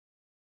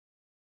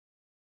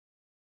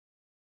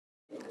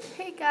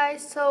Hey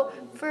guys, so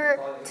for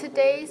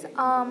today's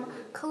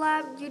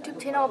collab YouTube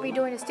channel, I'll be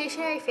doing a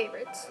stationery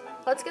favorites.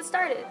 Let's get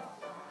started.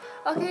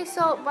 Okay,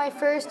 so my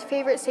first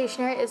favorite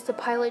stationery is the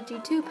Pilot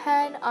G2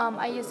 pen.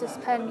 I used this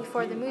pen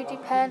before the Muji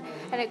pen,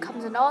 and it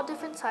comes in all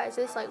different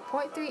sizes like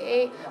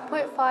 0.38,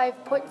 0.5,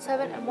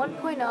 0.7, and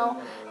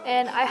 1.0.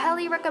 And I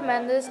highly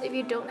recommend this if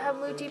you don't have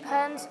Muji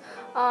pens.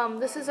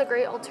 This is a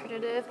great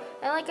alternative.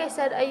 And like I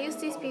said, I used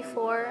these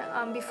before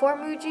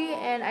Muji,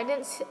 and I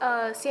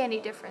didn't see any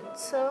difference.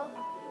 So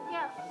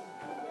yeah.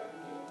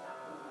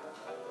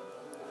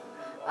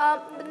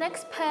 The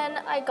next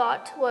pen I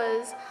got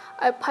was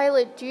a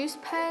Pilot Juice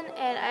pen,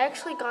 and I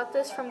actually got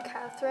this from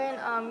Catherine.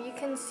 You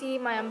can see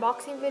my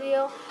unboxing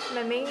video on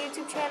my main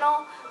YouTube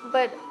channel,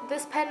 but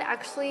this pen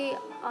actually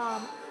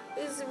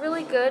is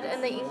really good,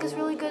 and the ink is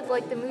really good,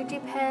 like the Muji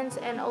pens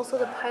and also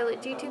the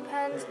Pilot G2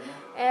 pens.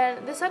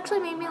 And this actually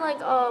made me like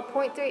a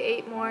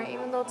 0.38 more,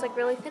 even though it's like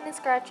really thin and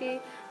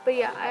scratchy. But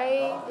yeah,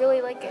 I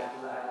really like it.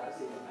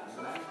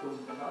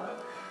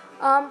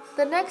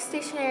 The next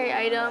stationery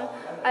item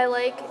I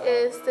like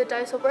is the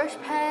Daiso brush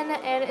pen,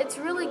 and it's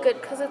really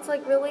good because it's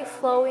like really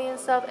flowy and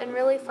stuff and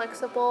really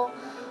flexible.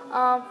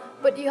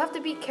 But you have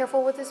to be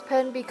careful with this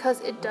pen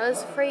because it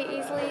does fray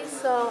easily,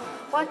 so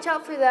watch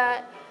out for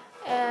that.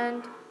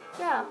 And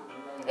yeah,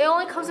 it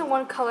only comes in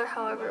one color,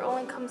 however, it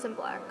only comes in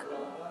black.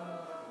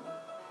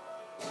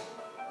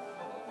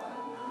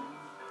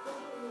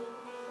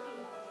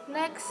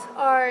 Next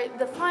are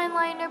the fine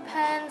liner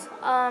pens.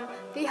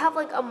 They have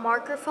like a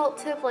marker felt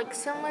tip, like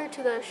similar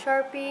to the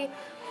Sharpie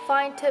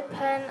fine tip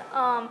pen.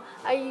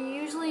 I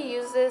usually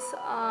use this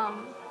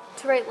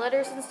to write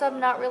letters and stuff,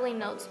 not really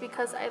notes,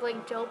 because I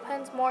like gel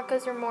pens more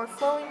because they're more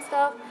flowing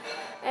stuff.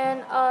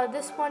 And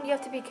this one you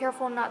have to be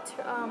careful not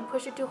to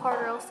push it too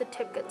hard, or else the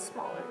tip gets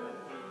smaller.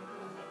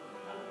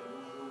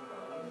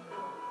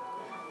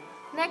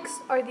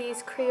 Next are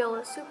these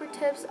Crayola Super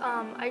Tips.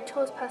 I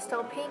chose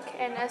pastel pink,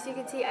 and as you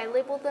can see, I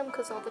labeled them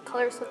because all the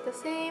colors look the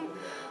same.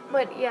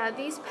 But yeah,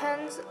 these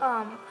pens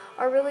are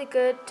really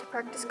good to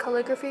practice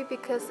calligraphy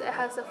because it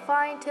has a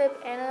fine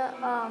tip and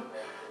a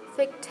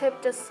thick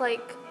tip, just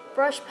like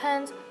brush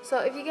pens. So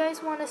if you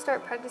guys want to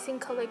start practicing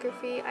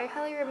calligraphy, I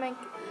highly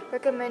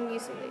recommend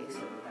using these.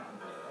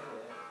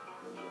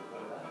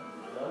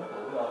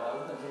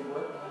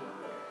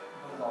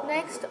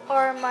 Next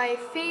are my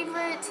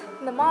favorite,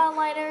 the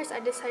monoliners. I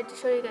decided to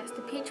show you guys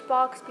the peach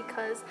box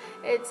because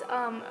it's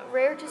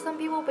rare to some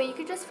people, but you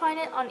can just find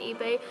it on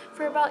eBay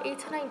for about $8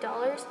 to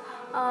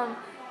 $9.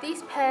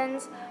 These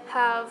pens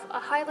have a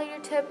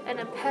highlighter tip and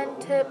a pen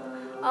tip.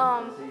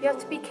 You have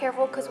to be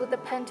careful because with the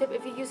pen tip,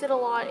 if you use it a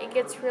lot, it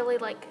gets really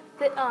like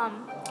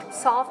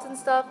soft and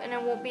stuff, and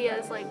it won't be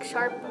as like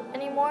sharp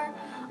anymore.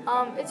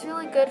 It's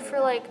really good for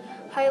like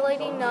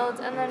highlighting notes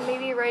and then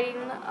maybe writing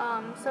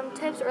some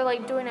tips, or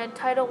like doing a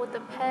title with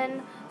the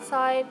pen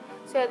side.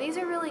 So yeah, these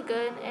are really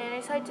good, and I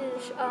decided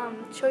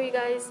to show you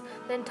guys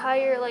the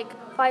entire like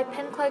 5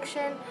 pen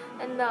collection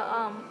and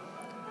the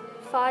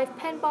 5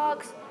 pen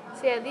box.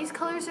 So yeah, these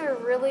colors are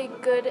really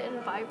good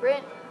and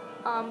vibrant,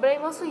 but I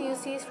mostly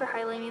use these for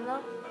highlighting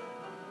though.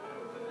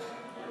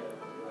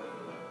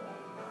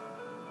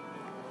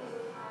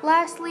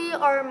 Lastly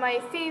are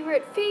my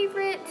favorite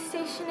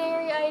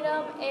stationery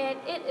item, and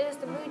it is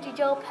the Muji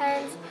gel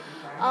pens.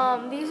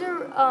 These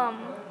are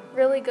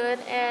really good,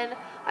 and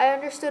I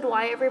understood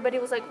why everybody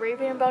was like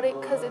raving about it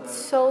because it's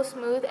so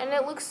smooth and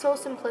it looks so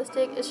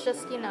simplistic. It's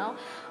just, you know,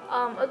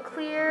 a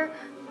clear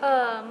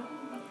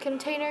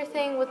container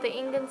thing with the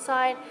ink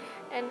inside,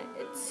 and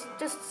it's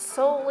just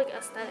so like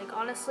aesthetic.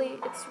 Honestly,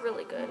 it's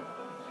really good.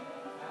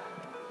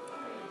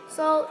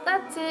 So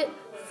that's it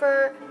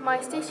for my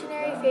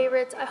stationery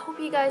favorites. I hope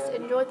you guys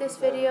enjoyed this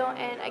video,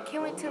 and I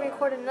can't wait to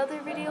record another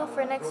video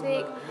for next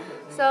week.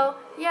 So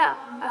yeah,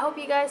 I hope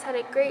you guys had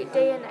a great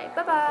day and night.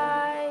 Bye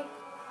bye.